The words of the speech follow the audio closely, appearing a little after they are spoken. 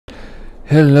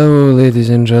Hello ladies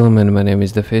and gentlemen, my name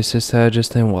is the Faceless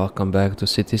Strategist and welcome back to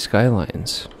City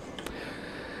Skylines.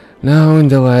 Now in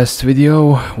the last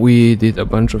video we did a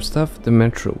bunch of stuff, the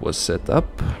metro was set up.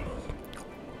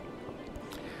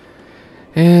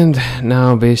 And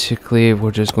now basically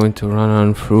we're just going to run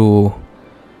on through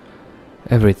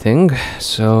everything.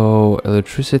 So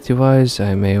electricity wise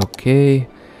I'm okay,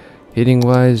 heating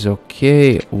wise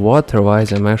okay, water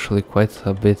wise I'm actually quite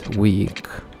a bit weak.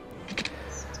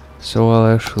 So I'll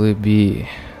actually be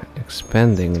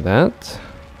expanding that.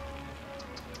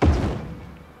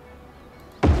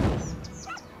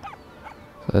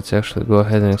 Let's actually go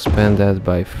ahead and expand that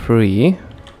by 3,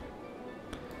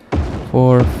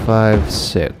 4, 5,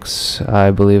 6.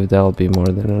 I believe that'll be more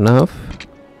than enough.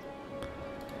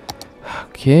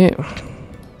 Okay.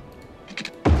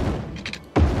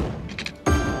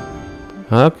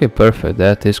 Okay, perfect.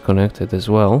 That is connected as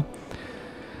well.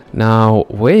 Now,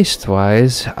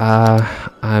 waste-wise,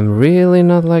 I'm really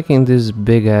not liking this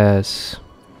big ass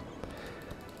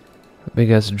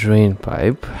drain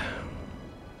pipe.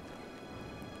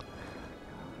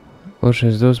 Ocean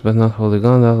is those, but not wholly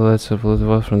gone. Outlets of polluted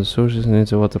water from the sources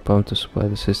needs a water pump to supply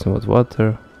the system with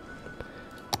water.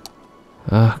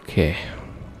 Okay.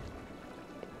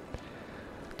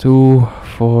 2,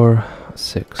 4,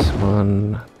 6.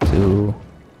 1, 2.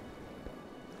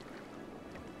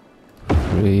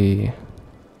 3,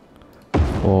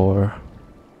 4.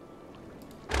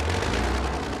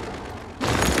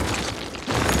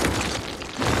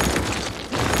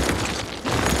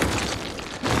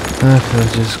 Okay,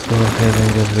 let's just go ahead and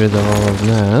get rid of all of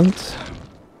that.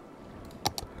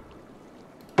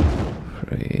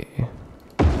 3.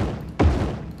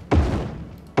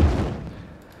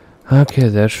 Okay,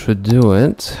 that should do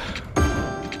it.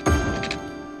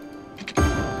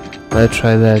 Let's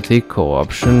try that eco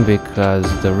option because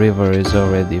the river is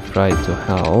already fried to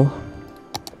hell.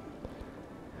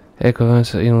 Eco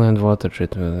inland water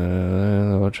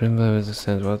treatment. Water treatment with the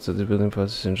sand water, the building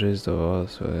process and raise the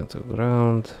water into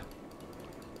ground.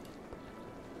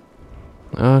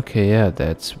 Okay, yeah,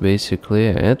 that's basically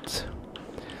it.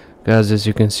 Guys, as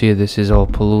you can see, this is all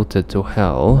polluted to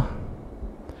hell.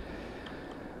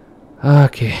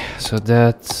 Okay, so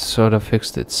that sort of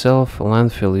fixed itself.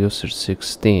 Landfill usage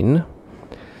 16.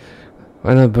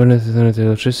 Why not burn it to generate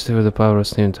electricity with the power of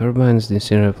steam turbines? The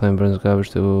incinerator plant burns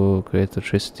garbage to create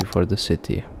electricity for the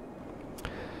city.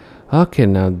 Okay,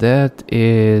 now that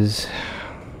is...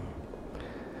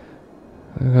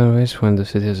 waste when the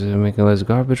city is making less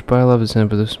garbage pile up and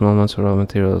produce small amounts of raw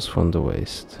materials from the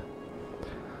waste.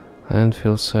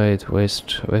 Landfill site waste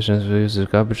transfer uses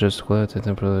garbage as to collect and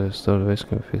temporarily stored waste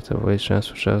can be picked up waste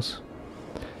transfer shells.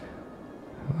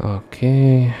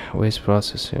 Okay, waste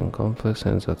processing complex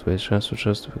and that waste transfer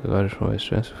shells to pick garbage from waste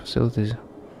transfer facilities.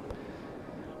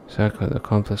 Exactly, the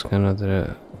complex cannot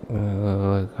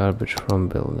collect garbage from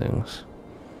buildings.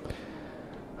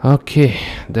 Okay,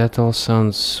 that all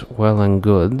sounds well and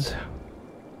good.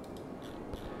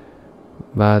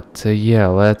 But yeah,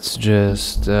 let's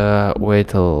just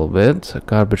wait a little bit.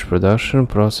 Garbage production,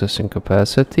 processing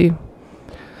capacity.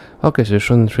 Okay, so it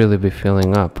shouldn't really be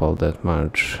filling up all that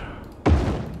much.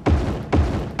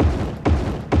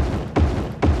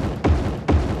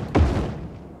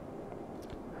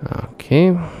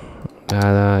 Okay.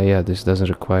 Yeah, this doesn't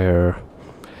require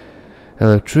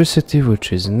electricity,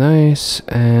 which is nice.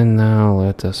 And now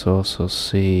let us also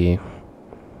see.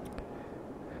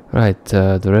 Right,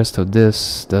 the rest of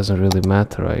this doesn't really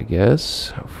matter, I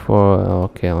guess. For,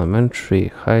 okay, elementary,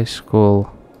 high school.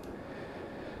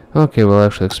 Okay, we'll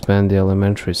actually expand the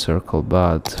elementary circle,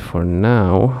 but for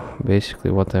now,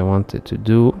 basically what I wanted to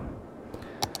do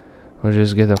was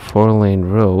just get a 4-lane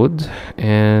road,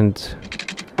 and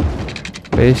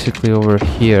basically over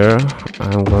here,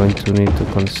 I'm going to need to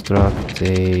construct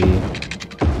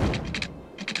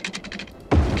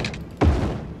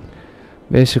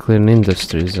basically an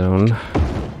industry zone.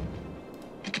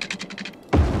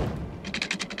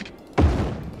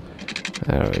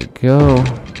 There we go.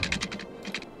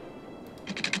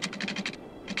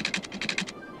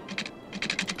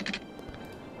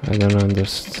 I don't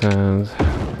understand.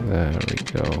 There we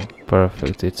go.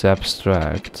 Perfect. It's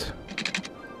abstract.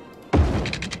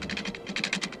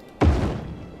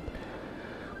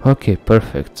 Okay,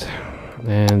 perfect.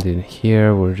 And in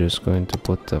here we're just going to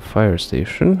put a fire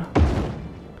station.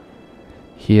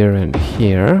 Here and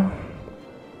here.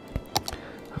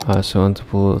 I also want to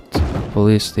put a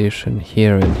police station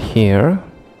here and here.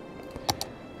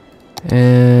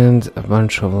 And a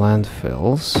bunch of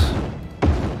landfills.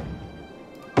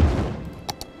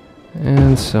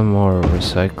 And some more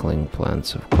recycling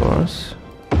plants, of course.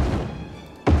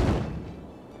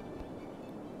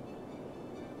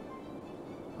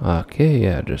 Okay,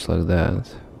 yeah, just like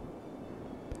that.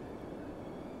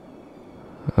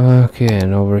 Okay,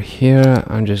 and over here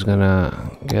I'm just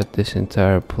gonna get this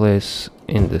entire place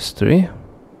industry.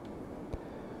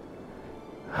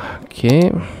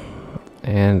 Okay,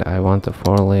 and I want a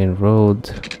 4-lane road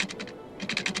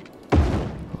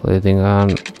leading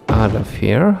on out of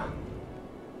here.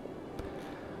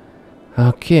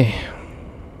 Okay,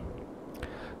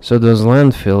 so those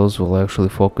landfills will actually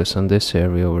focus on this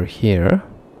area over here.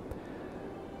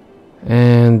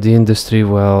 And the industry,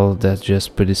 well, that's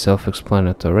just pretty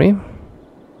self-explanatory.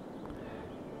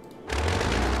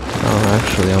 Oh,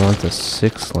 actually, I want a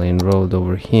 6-lane road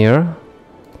over here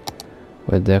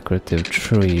with decorative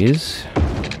trees.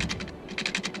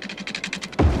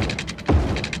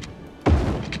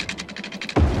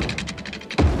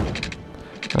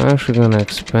 I'm actually gonna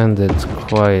expand it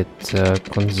quite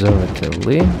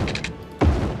conservatively.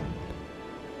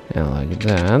 Yeah, like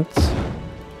that.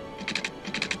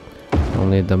 I'll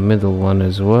need the middle one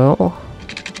as well.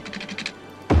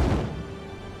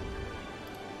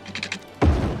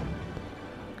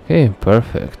 Okay,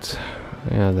 perfect.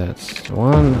 Yeah, that's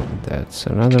one, that's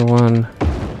another one,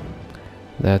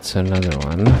 that's another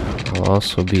one. I'll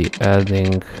also be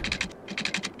adding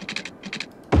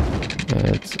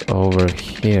it over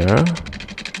here.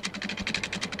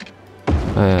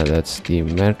 Oh yeah, that's the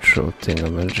metro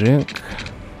thingamajig.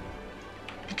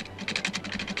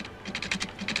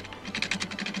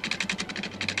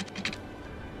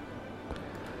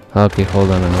 Okay, hold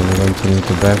on, I'm going to need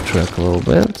to backtrack a little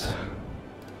bit.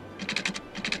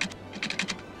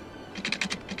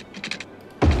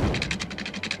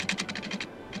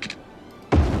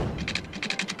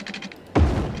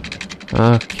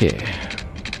 Okay.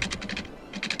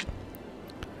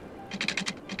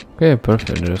 Okay,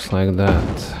 perfect, just like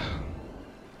that.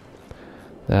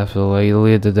 That will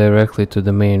lead directly to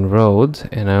the main road,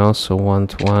 and I also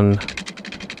want one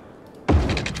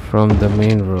from the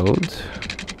main road.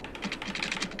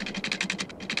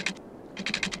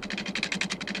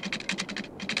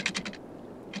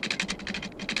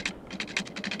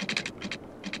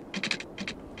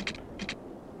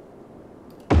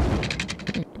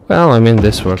 Well, I mean,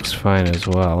 this works fine as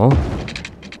well.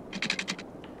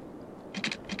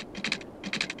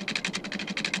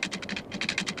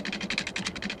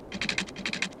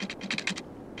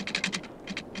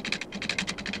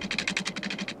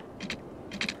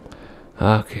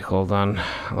 Okay, hold on.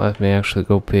 Let me actually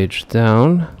go page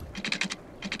down.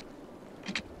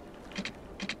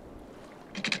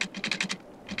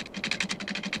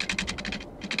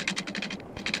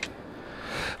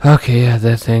 Okay, yeah,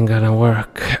 that ain't gonna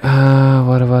work.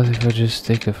 What about if I just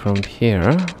take it from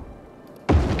here?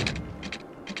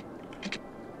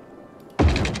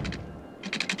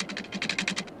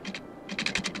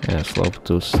 Yeah, slope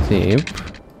too steep.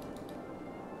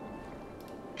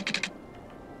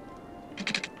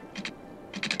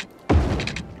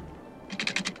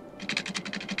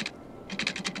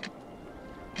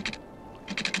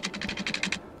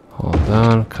 Hold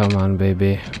on, come on,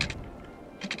 baby.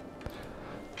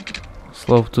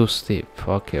 Slope too steep.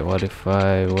 Okay, what if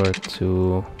I were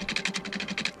to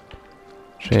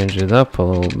change it up a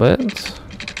little bit?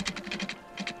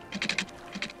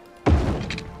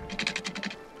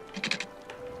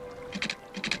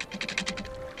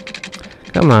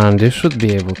 Come on, this should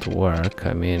be able to work,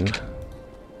 I mean.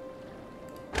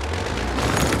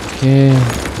 Okay,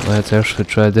 let's actually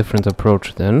try a different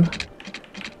approach then.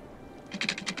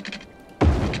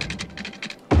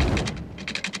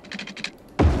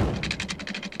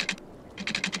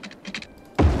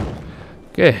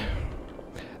 Okay,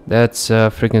 that's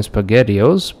freaking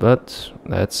SpaghettiOs, but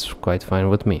that's quite fine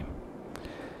with me.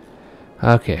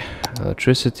 Okay,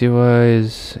 electricity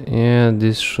wise, yeah,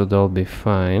 this should all be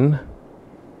fine.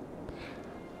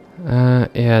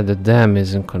 Yeah, the dam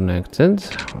isn't connected,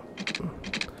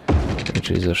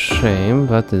 which is a shame,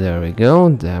 but there we go,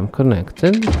 dam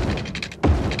connected.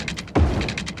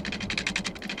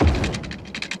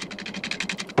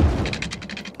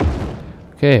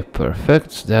 Okay,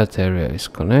 perfect, that area is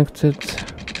connected.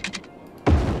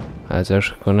 That's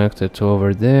actually connected to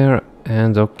over there,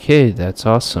 and okay, that's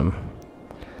awesome.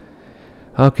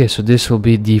 Okay, so this will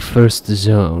be the first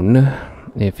zone,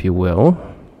 if you will.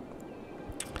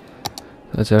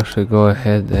 Let's actually go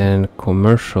ahead and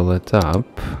commercial it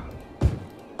up.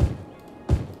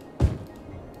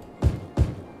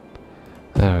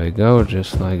 There we go,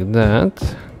 just like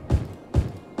that.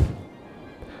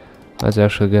 Let's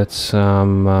actually get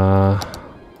some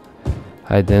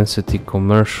high density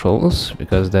commercials,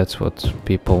 because that's what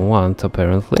people want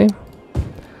apparently.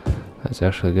 Let's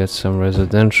actually get some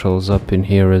residentials up in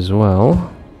here as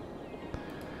well.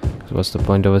 What's the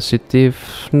point of a city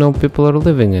if no people are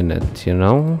living in it, you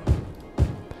know?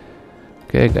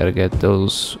 Okay, gotta get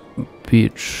those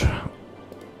beach,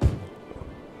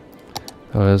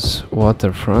 those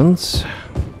waterfronts.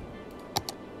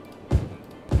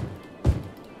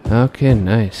 Okay,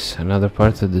 nice. Another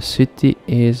part of the city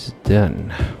is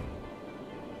done.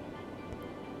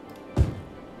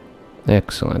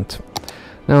 Excellent.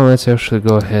 Now let's actually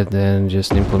go ahead and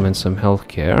just implement some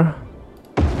healthcare.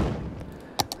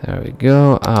 There we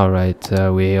go. Alright,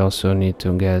 we also need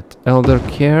to get elder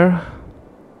care.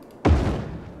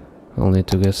 We'll need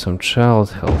to get some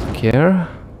child health care.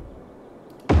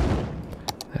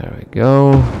 There we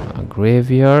go. A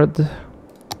graveyard.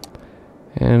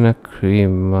 And a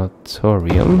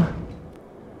crematorium.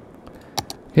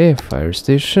 Okay, fire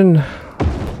station.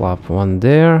 Plop one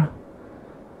there.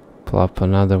 Plop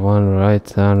another one right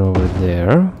down over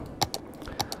there.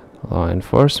 Law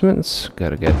enforcements.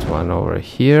 Gotta get one over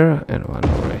here and one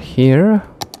over here.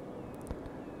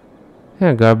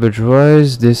 Yeah, garbage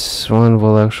wise, this one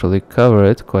will actually cover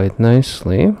it quite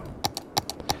nicely.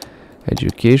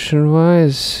 Education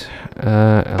wise,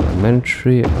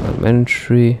 elementary,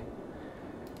 elementary,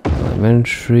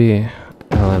 elementary,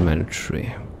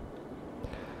 elementary.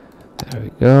 There we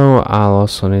go. I'll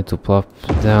also need to plop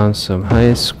down some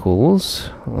high schools,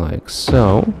 like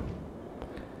so.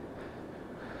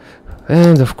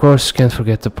 And of course, can't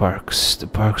forget the parks. The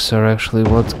parks are actually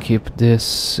what keep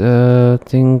this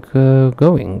thing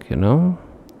going, you know?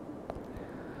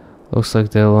 Looks like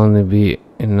there'll only be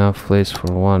enough place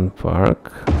for one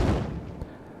park.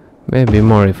 Maybe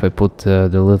more if I put the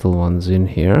little ones in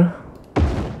here.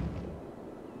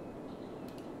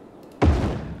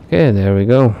 Okay, there we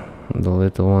go. The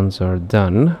little ones are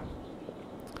done.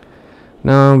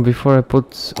 Now, before I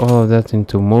put all of that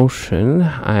into motion,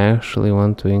 I actually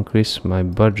want to increase my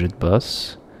budget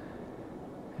bus.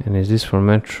 And is this for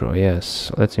metro?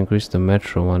 Yes. Let's increase the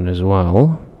metro one as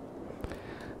well.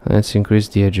 Let's increase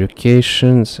the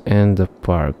educations and the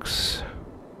parks.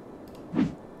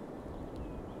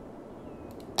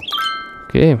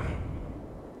 Okay.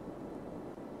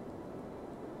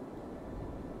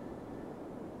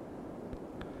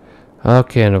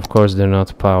 Okay, and of course they're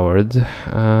not powered.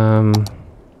 Yeah,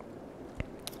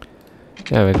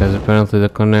 because apparently the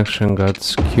connection got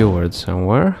skewered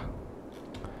somewhere.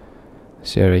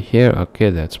 See right here. Okay,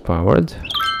 that's powered.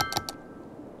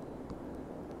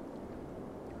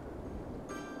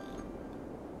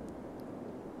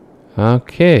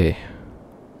 Okay,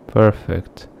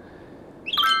 perfect.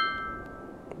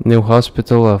 New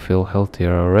hospital. I feel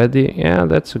healthier already. Yeah,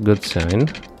 that's a good sign.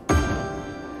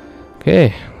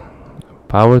 Okay.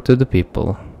 Power to the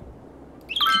people.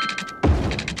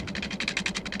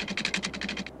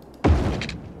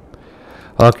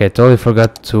 Okay, totally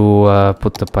forgot to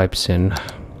put the pipes in.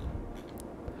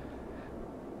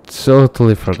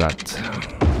 Totally forgot.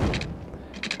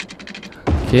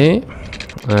 Okay,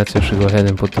 let's actually go ahead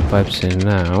and put the pipes in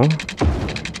now.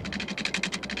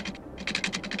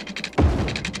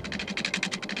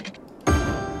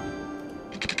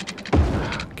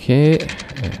 Okay,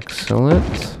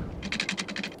 excellent.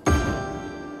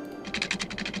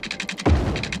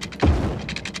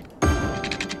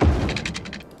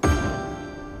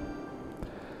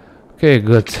 Okay,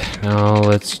 good. Now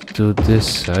let's do this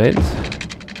side.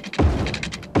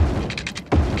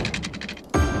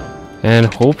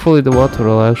 And hopefully the water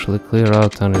will actually clear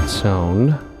out on its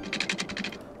own.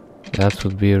 That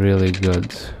would be really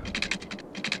good.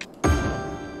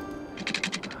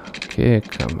 Okay,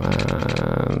 come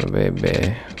on,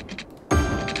 baby.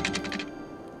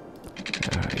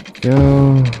 There we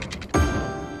go.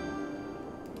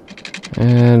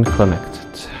 And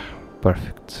connected.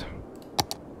 Perfect.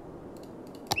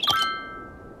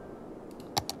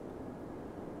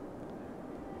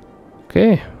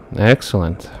 Okay,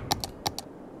 excellent.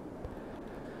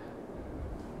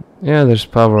 Yeah, there's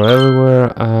power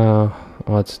everywhere.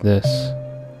 What's this?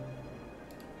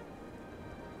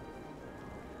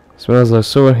 Smells like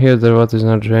sewer here. The water is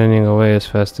not draining away as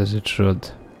fast as it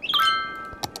should.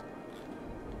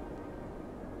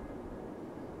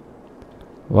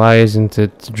 Why isn't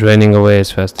it draining away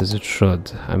as fast as it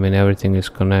should? I mean, everything is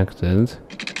connected.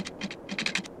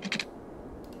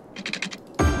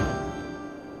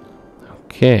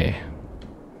 Okay.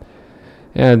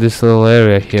 Yeah, this little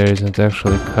area here isn't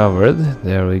actually covered.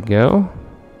 There we go.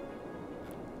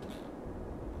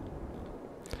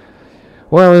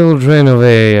 Well, it will drain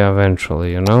away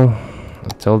eventually, you know.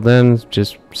 Until then,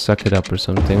 just suck it up or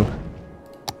something.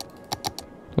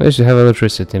 At least you have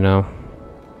electricity now.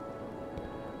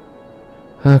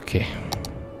 Okay.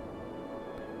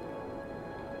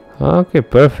 Okay,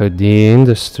 perfect. The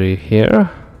industry here.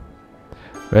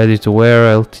 Ready to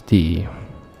wear LTD.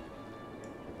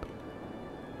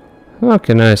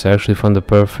 Okay, nice. I actually found the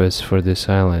purpose for this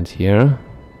island here.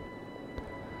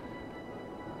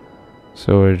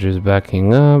 So we're just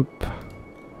backing up.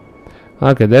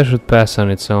 Okay, that should pass on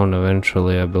its own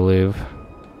eventually, I believe.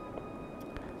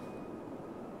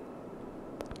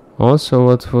 Also,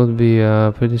 what would be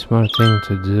a pretty smart thing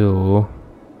to do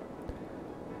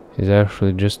is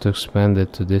actually just to expand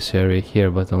it to this area here,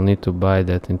 but I'll need to buy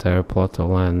that entire plot of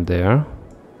land there.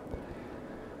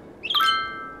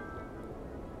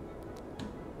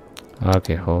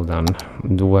 Okay, hold on.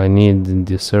 Do I need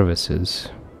the services?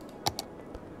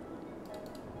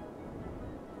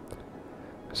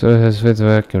 So it has with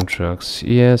vacuum trucks.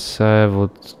 Yes, I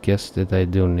would guess that I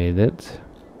do need it.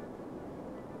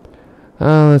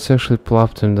 Let's actually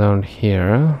plop them down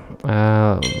here.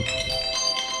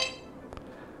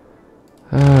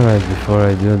 Alright, before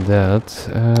I do that,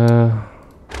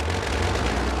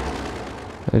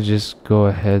 let's just go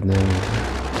ahead and...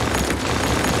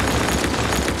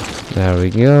 There we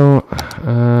go.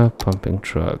 Pumping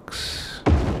trucks.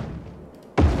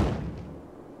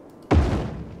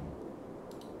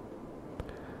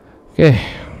 Okay.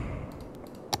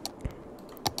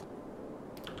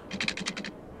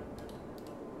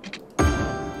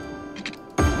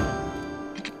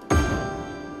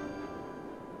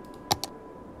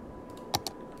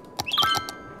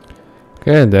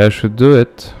 Okay, that should do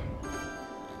it.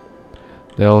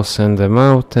 They'll send them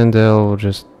out and they'll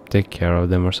just take care of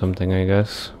them or something, I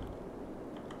guess.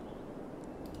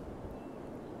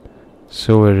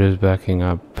 So we're just backing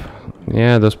up.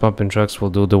 Yeah, those pumping trucks will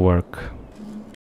do the work.